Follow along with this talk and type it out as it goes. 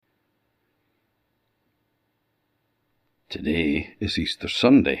Today is Easter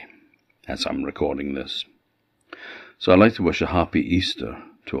Sunday, as I'm recording this. So I'd like to wish a happy Easter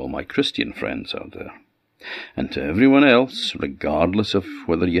to all my Christian friends out there. And to everyone else, regardless of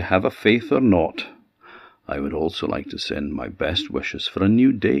whether you have a faith or not, I would also like to send my best wishes for a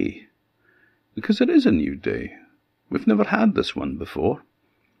new day. Because it is a new day. We've never had this one before.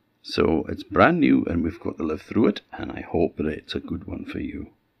 So it's brand new and we've got to live through it, and I hope that it's a good one for you.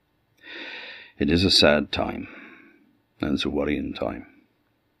 It is a sad time. And it's a worrying time.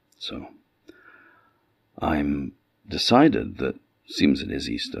 So, I'm decided that, seems it is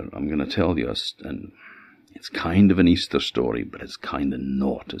Easter, I'm going to tell you, and it's kind of an Easter story, but it's kind of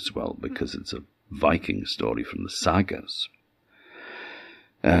not as well, because it's a Viking story from the sagas.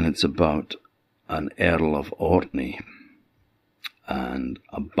 And it's about an Earl of Orkney and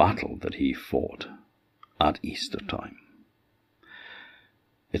a battle that he fought at Easter time.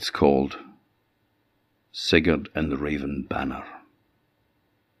 It's called Sigurd and the Raven Banner.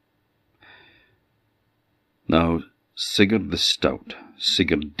 Now, Sigurd the Stout,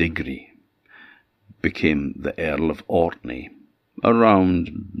 Sigurd Digri, became the Earl of Orkney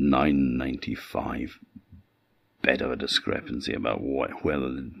around 995. Bit of a discrepancy about what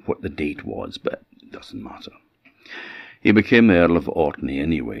the date was, but it doesn't matter. He became the Earl of Orkney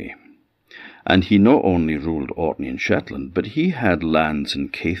anyway. And he not only ruled Orkney and Shetland, but he had lands in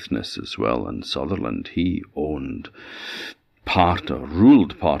Caithness as well, and Sutherland. He ruled part of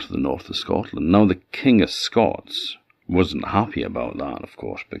the north of Scotland. Now the King of Scots wasn't happy about that, of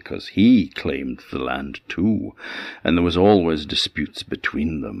course, because he claimed the land too, and there was always disputes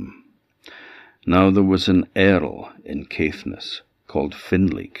between them. Now there was an earl in Caithness called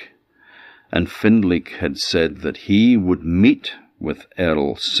Finleik, and Finleik had said that he would meet with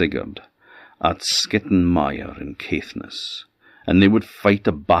Earl Sigurd at Skittenmire in Caithness, and they would fight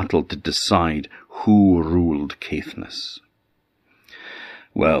a battle to decide who ruled Caithness.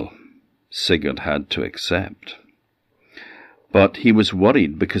 Well, Sigurd had to accept. But he was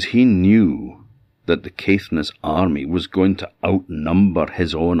worried because he knew that the Caithness army was going to outnumber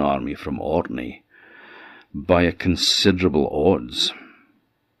his own army from Orkney by a considerable odds.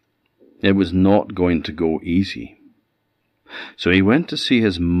 It was not going to go easy. So he went to see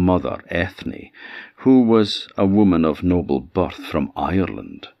his mother, Ethne, who was a woman of noble birth from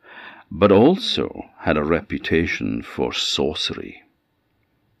Ireland, but also had a reputation for sorcery.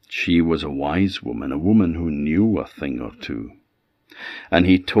 She was a wise woman, a woman who knew a thing or two. And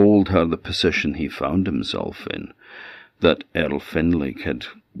he told her the position he found himself in, that Earl Finleik had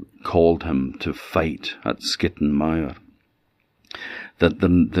called him to fight at Skittenmire, that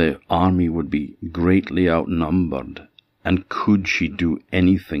the army would be greatly outnumbered. And could she do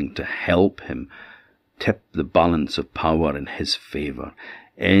anything to help him tip the balance of power in his favour?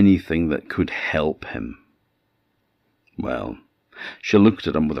 Anything that could help him? Well, she looked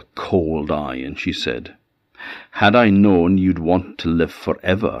at him with a cold eye and she said, "Had I known you'd want to live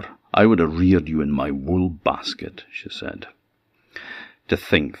forever, I would have reared you in my wool basket," she said. "To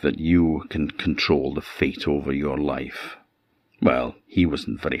think that you can control the fate over your life." Well, he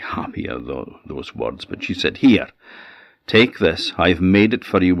wasn't very happy at those words, but she said, "Here, take this, I've made it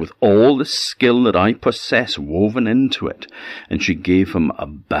for you with all the skill that I possess woven into it." And she gave him a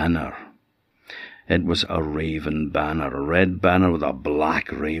banner. It was a raven banner, a red banner with a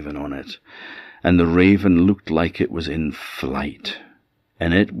black raven on it. And the raven looked like it was in flight.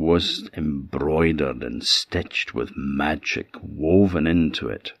 And it was embroidered and stitched with magic woven into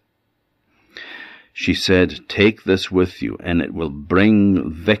it. She said, "Take this with you, and it will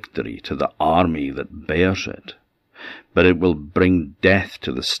bring victory to the army that bears it. But it will bring death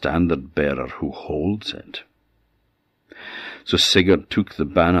to the standard-bearer who holds it." So Sigurd took the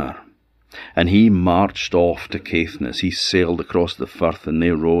banner, and he marched off to Caithness. He sailed across the firth, and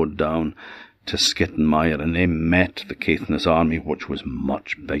they rode down to Skittenmire, and they met the Caithness army, which was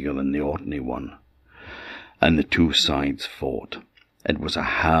much bigger than the Orkney one. And the two sides fought. It was a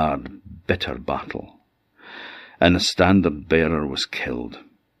hard, bitter battle. And the standard-bearer was killed.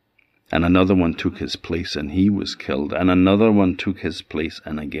 And another one took his place, and he was killed. And another one took his place,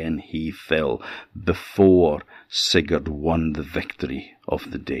 and again he fell, before Sigurd won the victory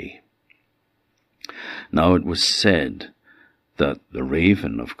of the day. Now it was said that the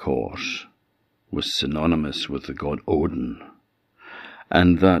raven, of course, was synonymous with the god Odin,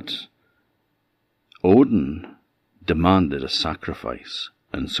 and that Odin demanded a sacrifice,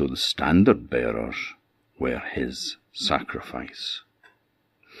 and so the standard-bearers were his sacrifice.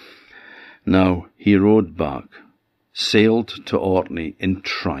 Now he rode back, sailed to Orkney in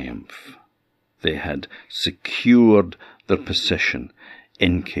triumph. They had secured their position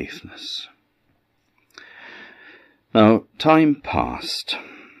in Caithness. Now, time passed.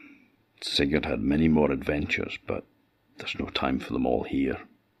 Sigurd had many more adventures, but there's no time for them all here.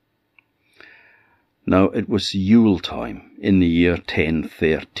 Now, it was Yule time in the year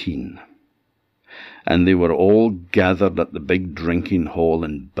 1013, and they were all gathered at the big drinking hall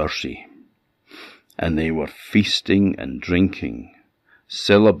in Bursey, and they were feasting and drinking,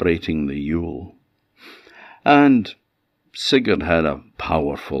 celebrating the Yule. And Sigurd had a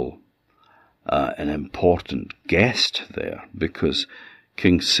powerful an important guest there, because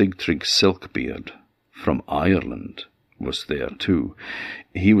King Sigtrygg Silkbeard from Ireland was there too.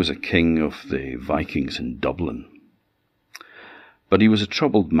 He was a king of the Vikings in Dublin, but he was a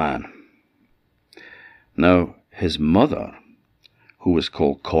troubled man. Now, his mother, who was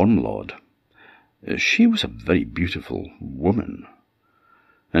called Cormlod, she was a very beautiful woman,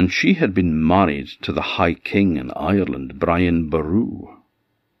 and she had been married to the High King in Ireland, Brian Boru.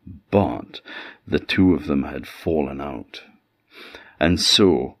 But the two of them had fallen out, and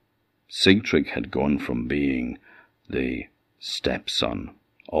so Sigtrygg had gone from being the stepson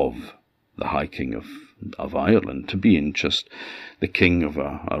of the High King of Ireland to being just the king of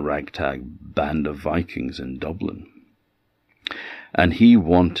a ragtag band of Vikings in Dublin. And he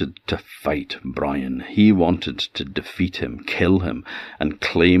wanted to fight Brian. He wanted to defeat him, kill him, and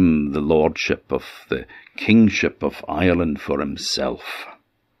claim the lordship of the kingship of Ireland for himself.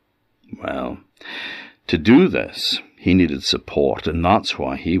 Well, to do this, he needed support, and that's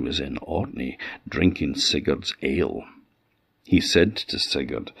why he was in Orkney, drinking Sigurd's ale. He said to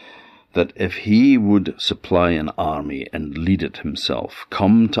Sigurd that if he would supply an army and lead it himself,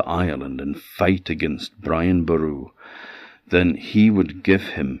 come to Ireland and fight against Brian Boru, then he would give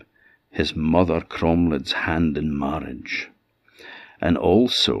him his mother Cromlid's hand in marriage, and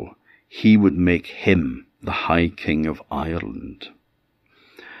also he would make him the High King of Ireland.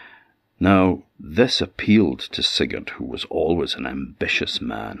 Now, this appealed to Sigurd, who was always an ambitious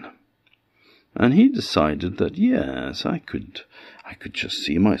man, and he decided that, yes, I could just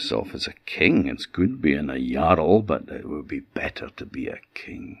see myself as a king. It's good being a jarl, but it would be better to be a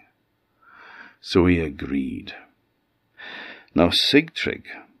king. So he agreed. Now, Sigtrygg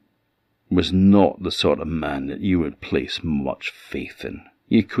was not the sort of man that you would place much faith in.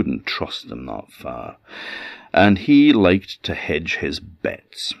 You couldn't trust him that far, and he liked to hedge his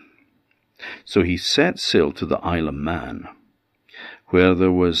bets. So he set sail to the Isle of Man, where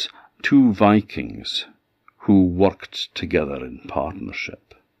there was 2 Vikings who worked together in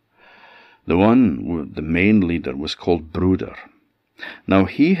partnership. The main leader was called Broder. Now,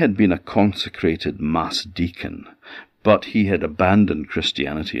 he had been a consecrated mass deacon, but he had abandoned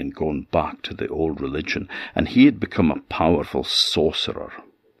Christianity and gone back to the old religion, and he had become a powerful sorcerer.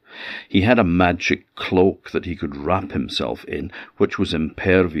 He had a magic cloak that he could wrap himself in, which was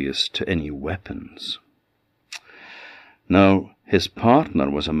impervious to any weapons. Now, his partner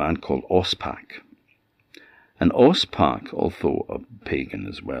was a man called Ospak. And Ospak, although a pagan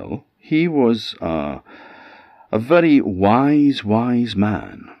as well, he was a very wise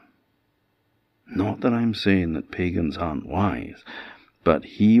man. Not that I'm saying that pagans aren't wise, but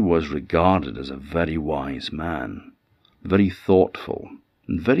he was regarded as a very wise man, very thoughtful,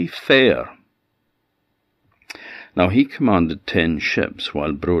 and very fair. Now, he commanded 10 ships,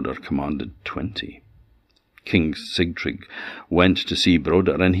 while Broder commanded 20. King Sigtrygg went to see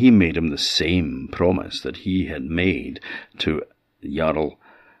Broder, and he made him the same promise that he had made to Jarl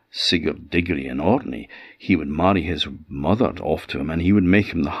Sigurd Diggory in Orkney. He would marry his mother off to him, and he would make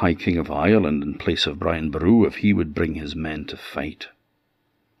him the High King of Ireland in place of Brian Boru if he would bring his men to fight.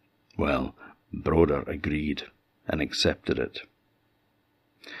 Well, Broder agreed and accepted it.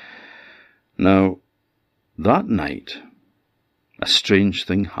 Now, that night, a strange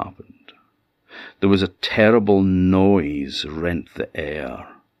thing happened. There was a terrible noise rent the air,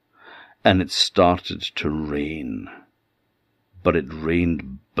 and it started to rain. But it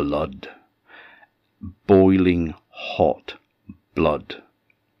rained blood, boiling hot blood.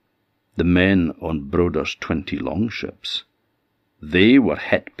 The men on Broder's 20 longships, they were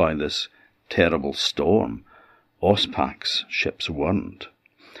hit by this terrible storm. Ospak's ships weren't.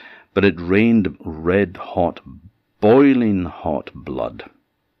 But it rained red-hot, boiling hot blood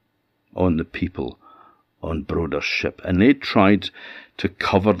on the people on Broder's ship, and they tried to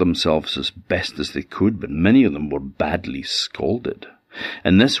cover themselves as best as they could, but many of them were badly scalded.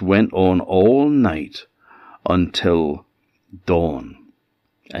 And this went on all night until dawn,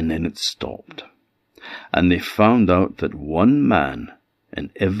 and then it stopped. And they found out that 1 man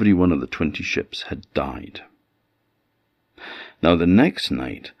in every one of the 20 ships had died. Now, the next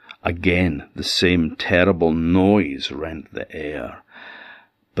night, again, the same terrible noise rent the air,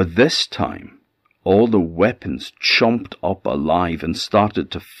 but this time all the weapons chomped up alive and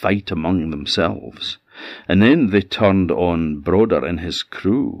started to fight among themselves. And then they turned on Broder and his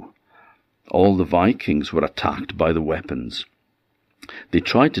crew. All the Vikings were attacked by the weapons. They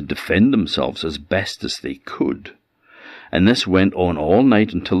tried to defend themselves as best as they could. And this went on all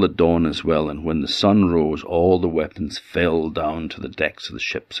night until the dawn as well, and when the sun rose, all the weapons fell down to the decks of the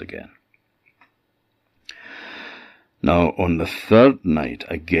ships again. Now, on the third night,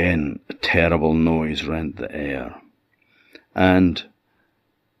 again, a terrible noise rent the air, and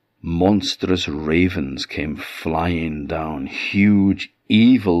monstrous ravens came flying down, huge,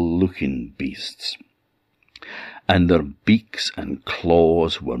 evil-looking beasts, and their beaks and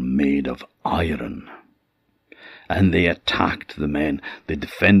claws were made of iron. And they attacked the men. They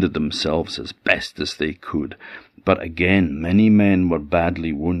defended themselves as best as they could. But again, many men were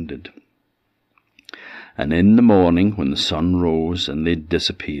badly wounded. And in the morning, when the sun rose and they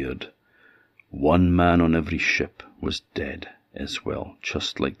disappeared, one man on every ship was dead as well,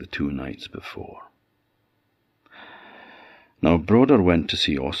 just like the 2 nights before. Now Broder went to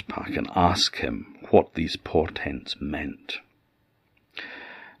see Ospak and asked him what these portents meant.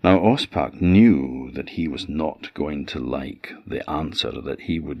 Now Ospak knew that he was not going to like the answer that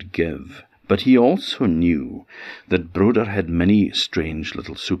he would give, but he also knew that Broder had many strange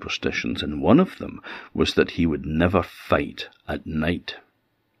little superstitions, and one of them was that he would never fight at night.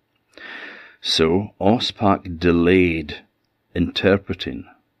 So Ospak delayed interpreting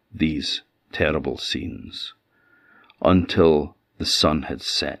these terrible scenes until the sun had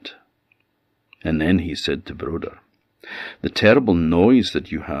set. And then he said to Broder, "The terrible noise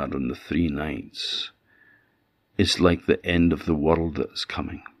that you heard on the 3 nights is like the end of the world that is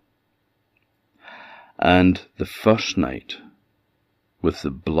coming. And the first night, with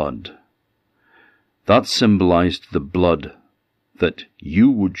the blood, that symbolized the blood that you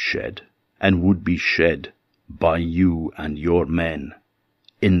would shed and would be shed by you and your men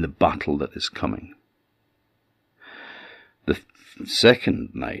in the battle that is coming. The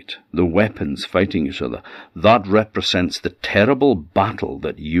second night, the weapons fighting each other, that represents the terrible battle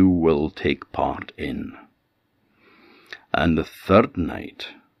that you will take part in. And the third night,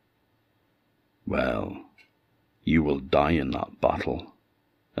 well, you will die in that battle.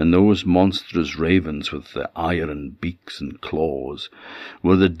 And those monstrous ravens with the iron beaks and claws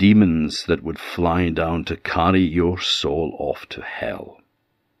were the demons that would fly down to carry your soul off to hell."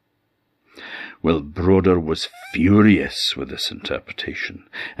 Well, Broder was furious with this interpretation,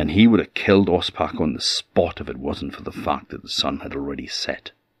 and he would have killed Ospak on the spot if it wasn't for the fact that the sun had already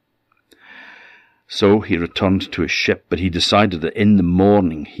set. So he returned to his ship, but he decided that in the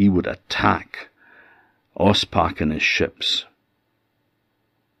morning he would attack Ospak and his ships.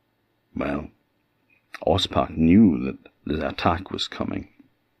 Well, Ospak knew that the attack was coming,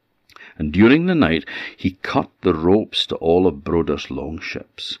 and during the night he cut the ropes to all of Broder's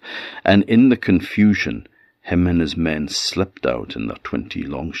longships, and in the confusion him and his men slipped out in their 20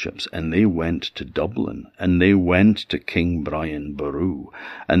 longships, and they went to Dublin, and they went to King Brian Boru,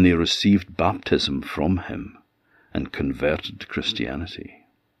 and they received baptism from him and converted to Christianity.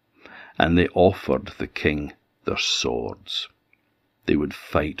 And they offered the king their swords. They would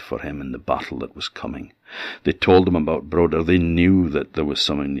fight for him in the battle that was coming. They told him about Broder. They knew that there was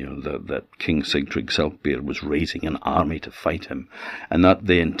something, that King Sigtrygg Selkbeard was raising an army to fight him, and that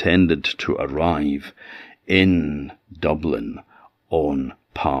they intended to arrive in Dublin on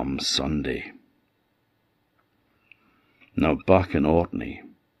Palm Sunday. Now, back in Orkney,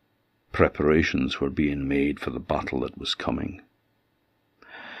 preparations were being made for the battle that was coming.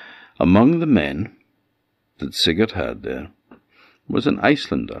 Among the men that Sigurd had there was an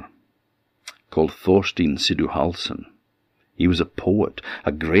Icelander called Thorstein Siduhalsson. He was a poet,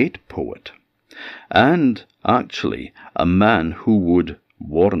 a great poet, and actually a man who would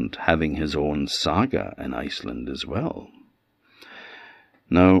warrant having his own saga in Iceland as well.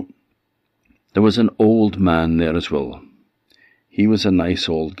 Now, there was an old man there as well. He was a nice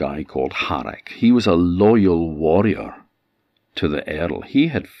old guy called Harek. He was a loyal warrior to the Earl. He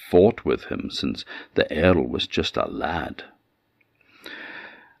had fought with him since the Earl was just a lad.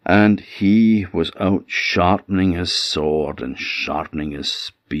 And he was out sharpening his sword and sharpening his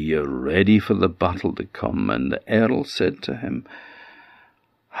spear, ready for the battle to come. And the Earl said to him,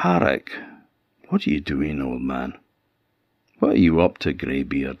 "Harek, what are you doing, old man? What are you up to,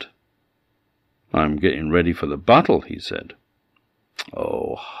 Greybeard?" "I'm getting ready for the battle," he said.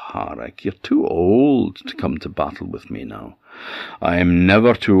 "Oh, Harek, you're too old to come to battle with me now." "I am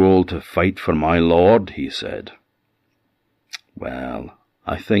never too old to fight for my lord," he said. "Well,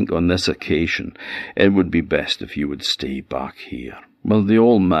 I think on this occasion it would be best if you would stay back here. Well, the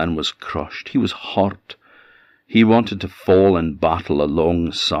old man was crushed. He was hurt. He wanted to fall in battle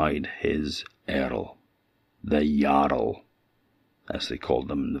alongside his Earl, the Jarl, as they called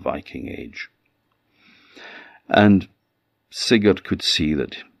them in the Viking Age. And Sigurd could see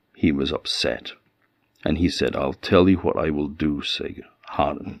that he was upset. And he said, I'll tell you what I will do, Sigurd.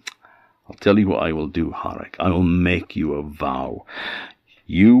 I'll tell you what I will do, Harik. I will make you a vow.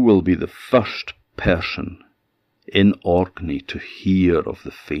 You will be the first person in Orkney to hear of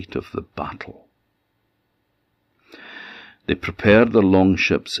the fate of the battle. They prepared their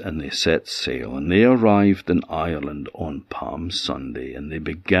longships and they set sail, and they arrived in Ireland on Palm Sunday, and they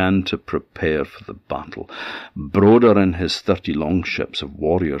began to prepare for the battle. Broder and his 30 longships of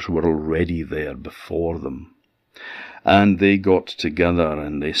warriors were already there before them. And they got together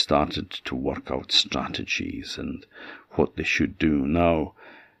and they started to work out strategies and what they should do. Now,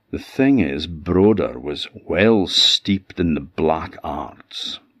 the thing is, Broder was well steeped in the black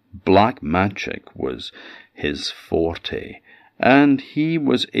arts. Black magic was his forte, and he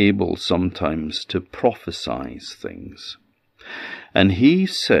was able sometimes to prophesize things. And he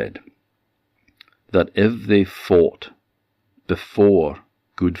said that if they fought before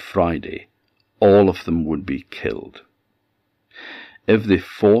Good Friday, all of them would be killed. If they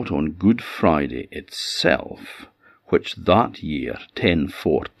fought on Good Friday itself, which that year,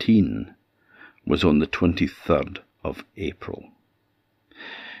 1014, was on the 23rd of April.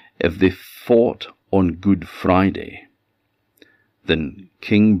 If they fought on Good Friday, then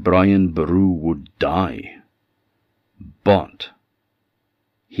King Brian Boru would die, but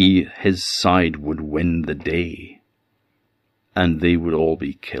his side would win the day, and they would all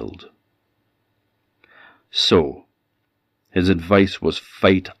be killed. So, his advice was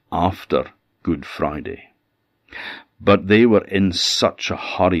fight after Good Friday. But they were in such a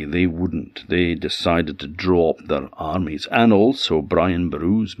hurry, they wouldn't. They decided to draw up their armies, and also Brian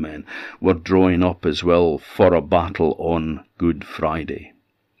Boru's men were drawing up as well for a battle on Good Friday.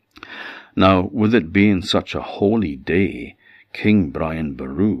 Now, with it being such a holy day, King Brian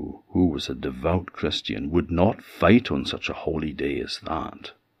Boru, who was a devout Christian, would not fight on such a holy day as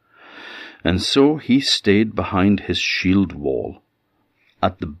that. And so he stayed behind his shield wall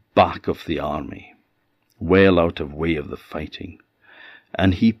at the back of the army, well out of way of the fighting,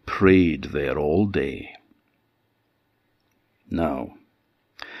 and he prayed there all day. Now,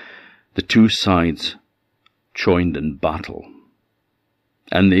 the two sides joined in battle,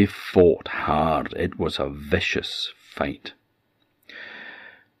 and they fought hard. It was a vicious fight.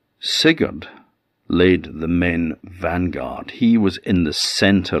 Sigurd led the men vanguard. He was in the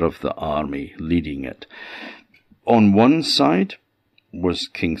centre of the army, leading it. On one side was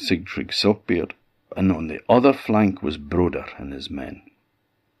King Sigtrygg Silkbeard, and on the other flank was Broder and his men.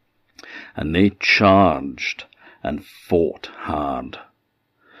 And they charged and fought hard.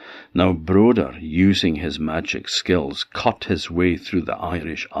 Now Broder, using his magic skills, cut his way through the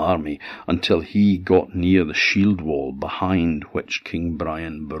Irish army until he got near the shield wall behind which King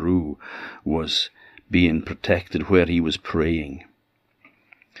Brian Boru was being protected, where he was praying.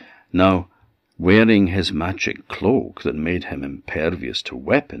 Now, wearing his magic cloak that made him impervious to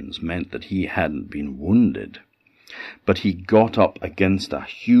weapons meant that he hadn't been wounded. But he got up against a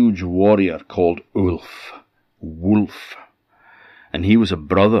huge warrior called Wolf, and he was a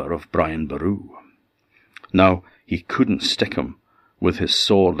brother of Brian Boru. Now, he couldn't stick him with his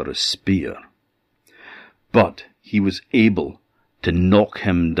sword or his spear, but he was able to knock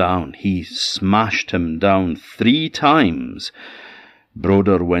him down. He smashed him down 3 times.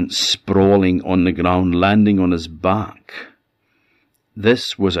 Broder went sprawling on the ground, landing on his back.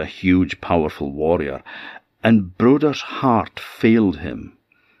 This was a huge, powerful warrior, and Broder's heart failed him.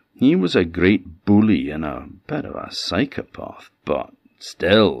 He was a great bully and a bit of a psychopath, but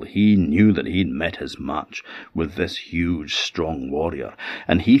still he knew that he'd met his match with this huge, strong warrior,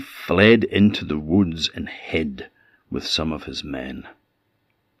 and he fled into the woods and hid with some of his men.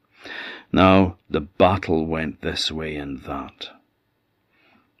 Now, the battle went this way and that,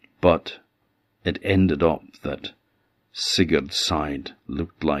 but it ended up that Sigurd's side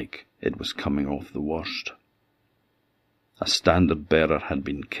looked like it was coming off the worst. A standard-bearer had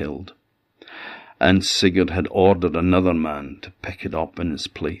been killed, and Sigurd had ordered another man to pick it up in his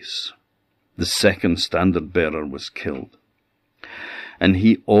place. The second standard-bearer was killed, and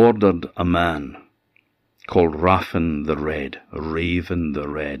he ordered a man called Raven the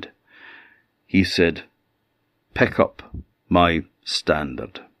Red. He said, "Pick up my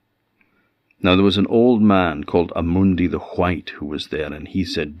standard." Now there was an old man called Amundi the White who was there, and he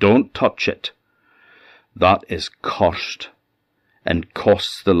said, "Don't touch it. That is cursed and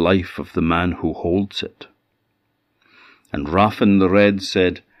costs the life of the man who holds it." And Raffin the Red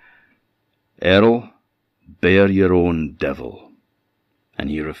said, "Earl, bear your own devil," and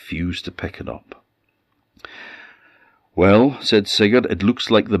he refused to pick it up. "Well," said Sigurd, "it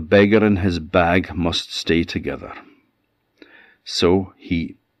looks like the beggar and his bag must stay together." So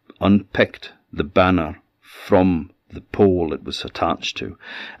he unpicked the banner from the pole it was attached to,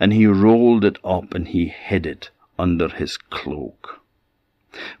 and he rolled it up and he hid it under his cloak.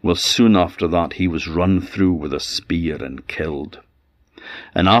 Well, soon after that he was run through with a spear and killed.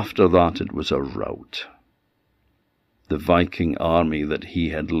 And after that it was a rout. The Viking army that he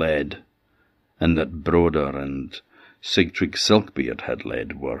had led, and that Broder and Sigtrygg Silkbeard had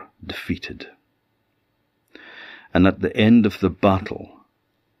led, were defeated. And at the end of the battle,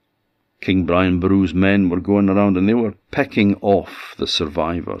 King Brian Boru's men were going around and they were picking off the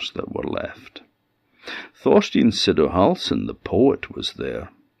survivors that were left. Thorstein Sidohalson, the poet, was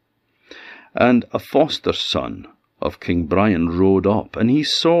there, and a foster son of King Brian rode up, and he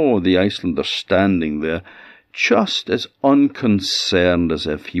saw the Icelander standing there just as unconcerned as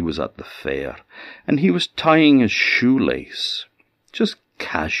if he was at the fair, and he was tying his shoelace, just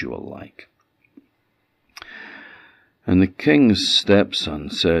casual-like. And the king's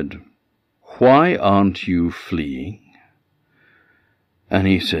stepson said, "Why aren't you fleeing?" And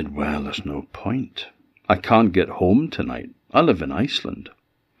he said, "Well, there's no point. I can't get home tonight. I live in Iceland."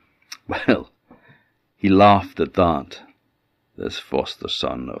 Well, he laughed at that, this foster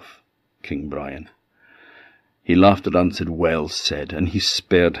son of King Brian. He laughed at that and said, "Well said," and he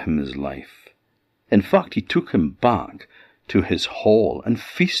spared him his life. In fact, he took him back to his hall and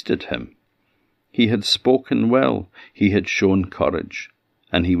feasted him. He had spoken well, he had shown courage,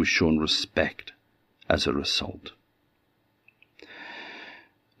 and he was shown respect as a result.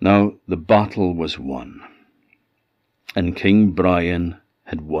 Now the battle was won, and King Brian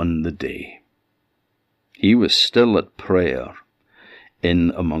had won the day. He was still at prayer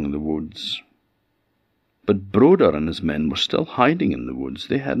in among the woods. But Broder and his men were still hiding in the woods.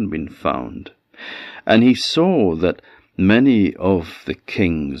 They hadn't been found. And he saw that many of the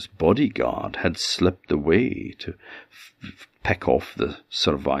king's bodyguard had slipped away to pick off the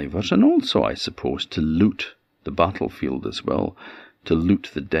survivors, and also, I suppose, to loot the battlefield as well, to loot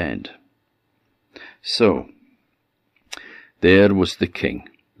the dead. So, there was the king,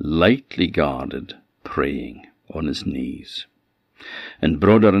 lightly guarded, praying on his knees. And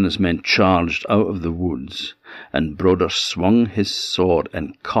Broder and his men charged out of the woods, and Broder swung his sword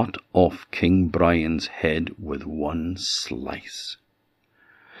and cut off King Brian's head with one slice.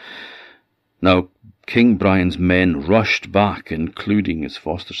 Now, King Brian's men rushed back, including his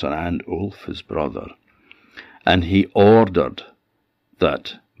foster son and Ulf, his brother, and he ordered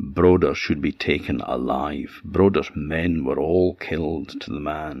that Broder should be taken alive. Broder's men were all killed to the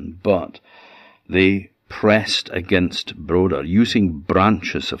man, but they pressed against Broder, using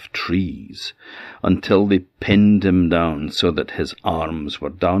branches of trees, until they pinned him down so that his arms were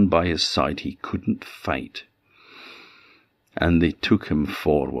down by his side. He couldn't fight. And they took him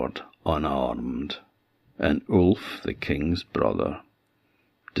forward unarmed, and Ulf, the king's brother,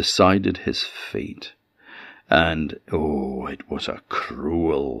 decided his fate. And, oh, it was a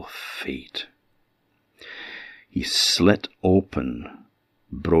cruel fate. He slit open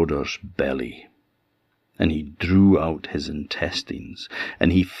Broder's belly, and he drew out his intestines,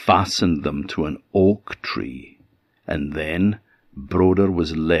 and he fastened them to an oak tree, and then Broder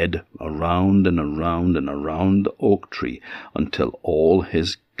was led around and around and around the oak tree until all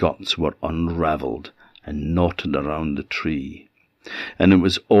his guts were unravelled and knotted around the tree. And it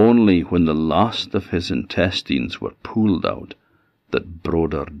was only when the last of his intestines were pulled out that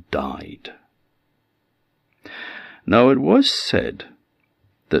Broder died. Now it was said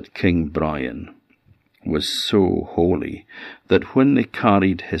that King Brian was so holy that when they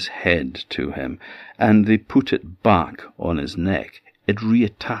carried his head to him and they put it back on his neck, it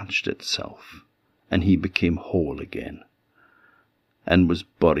reattached itself, and he became whole again, and was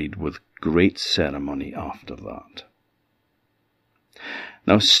buried with great ceremony after that.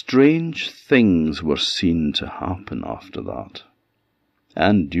 Now strange things were seen to happen after that,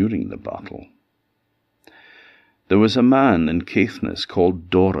 and during the battle. There was a man in Caithness called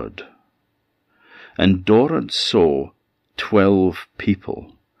Dorad, and Dorad saw 12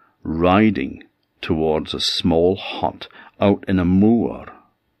 people riding towards a small hut out in a moor.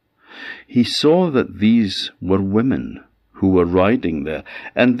 He saw that these were women who were riding there,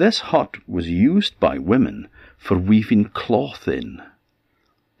 and this hut was used by women for weaving cloth in.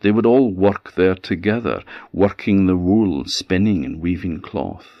 They would all work there together, working the wool, spinning and weaving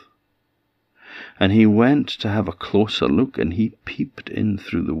cloth. And he went to have a closer look, and he peeped in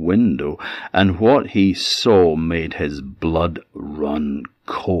through the window, and what he saw made his blood run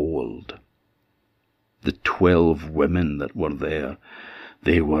cold. The 12 women that were there,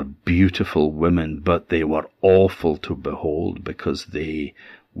 they were beautiful women, but they were awful to behold, because they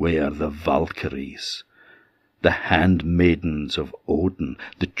were the Valkyries, the handmaidens of Odin,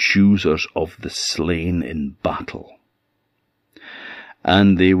 the choosers of the slain in battle.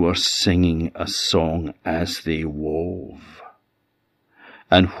 And they were singing a song as they wove.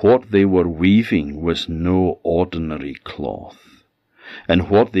 And what they were weaving was no ordinary cloth, and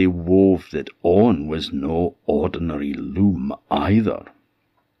what they wove it on was no ordinary loom either.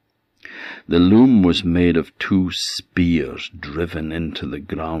 The loom was made of 2 spears driven into the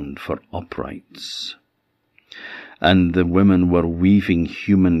ground for uprights. And the women were weaving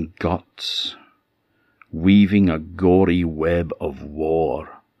human guts, weaving a gory web of war.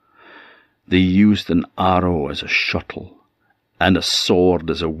 They used an arrow as a shuttle, and a sword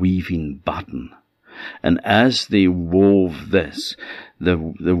as a weaving batten. And as they wove this, the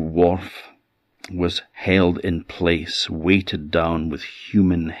warp was held in place, weighted down with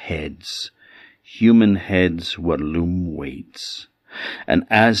human heads. Human heads were loom weights. And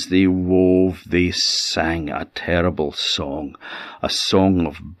as they wove, they sang a terrible song, a song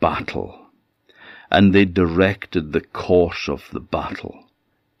of battle. And they directed the course of the battle.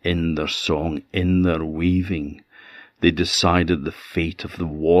 In their song, in their weaving, they decided the fate of the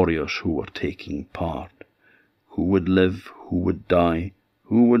warriors who were taking part. Who would live, who would die,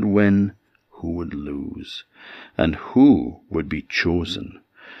 who would win, who would lose, and who would be chosen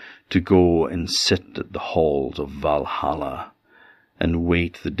to go and sit at the halls of Valhalla and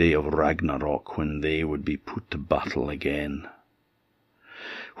wait the day of Ragnarok, when they would be put to battle again.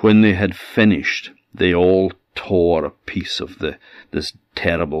 When they had finished, they all tore a piece of this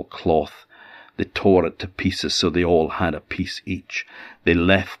terrible cloth. They tore it to pieces, so they all had a piece each. They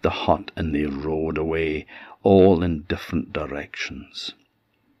left the hut and they rode away, all in different directions.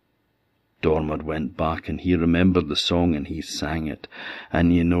 Dormad went back and he remembered the song and he sang it.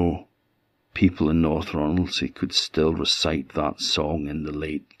 And you know, people in North Ronaldsay could still recite that song in the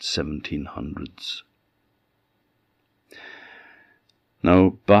late 1700s. Now,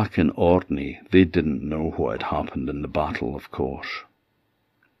 back in Orkney, they didn't know what had happened in the battle, of course.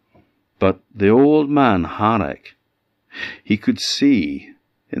 But the old man, Harek, he could see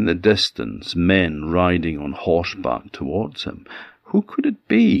in the distance men riding on horseback towards him. Who could it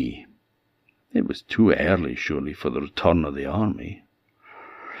be? It was too early, surely, for the return of the army.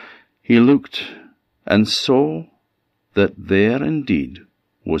 He looked and saw that there indeed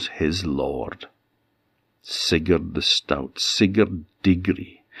was his lord, Sigurd the Stout, Sigurd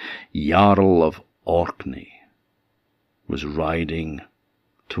Digri, Jarl of Orkney, was riding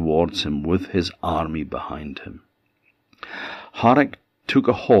towards him with his army behind him. Harek took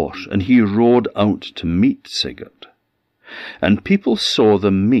a horse and he rode out to meet Sigurd, and people saw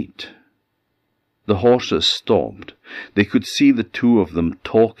them meet. The horses stopped. They could see the 2 of them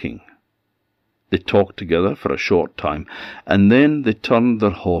talking. They talked together for a short time, and then they turned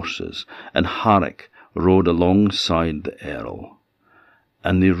their horses, and Harek rode alongside the earl,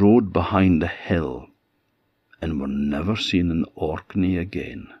 and they rode behind a hill, and were never seen in Orkney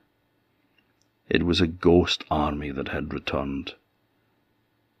again. It was a ghost army that had returned,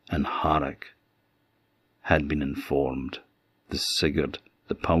 and Harek had been informed that Sigurd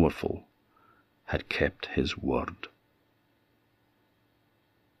the Powerful had kept his word.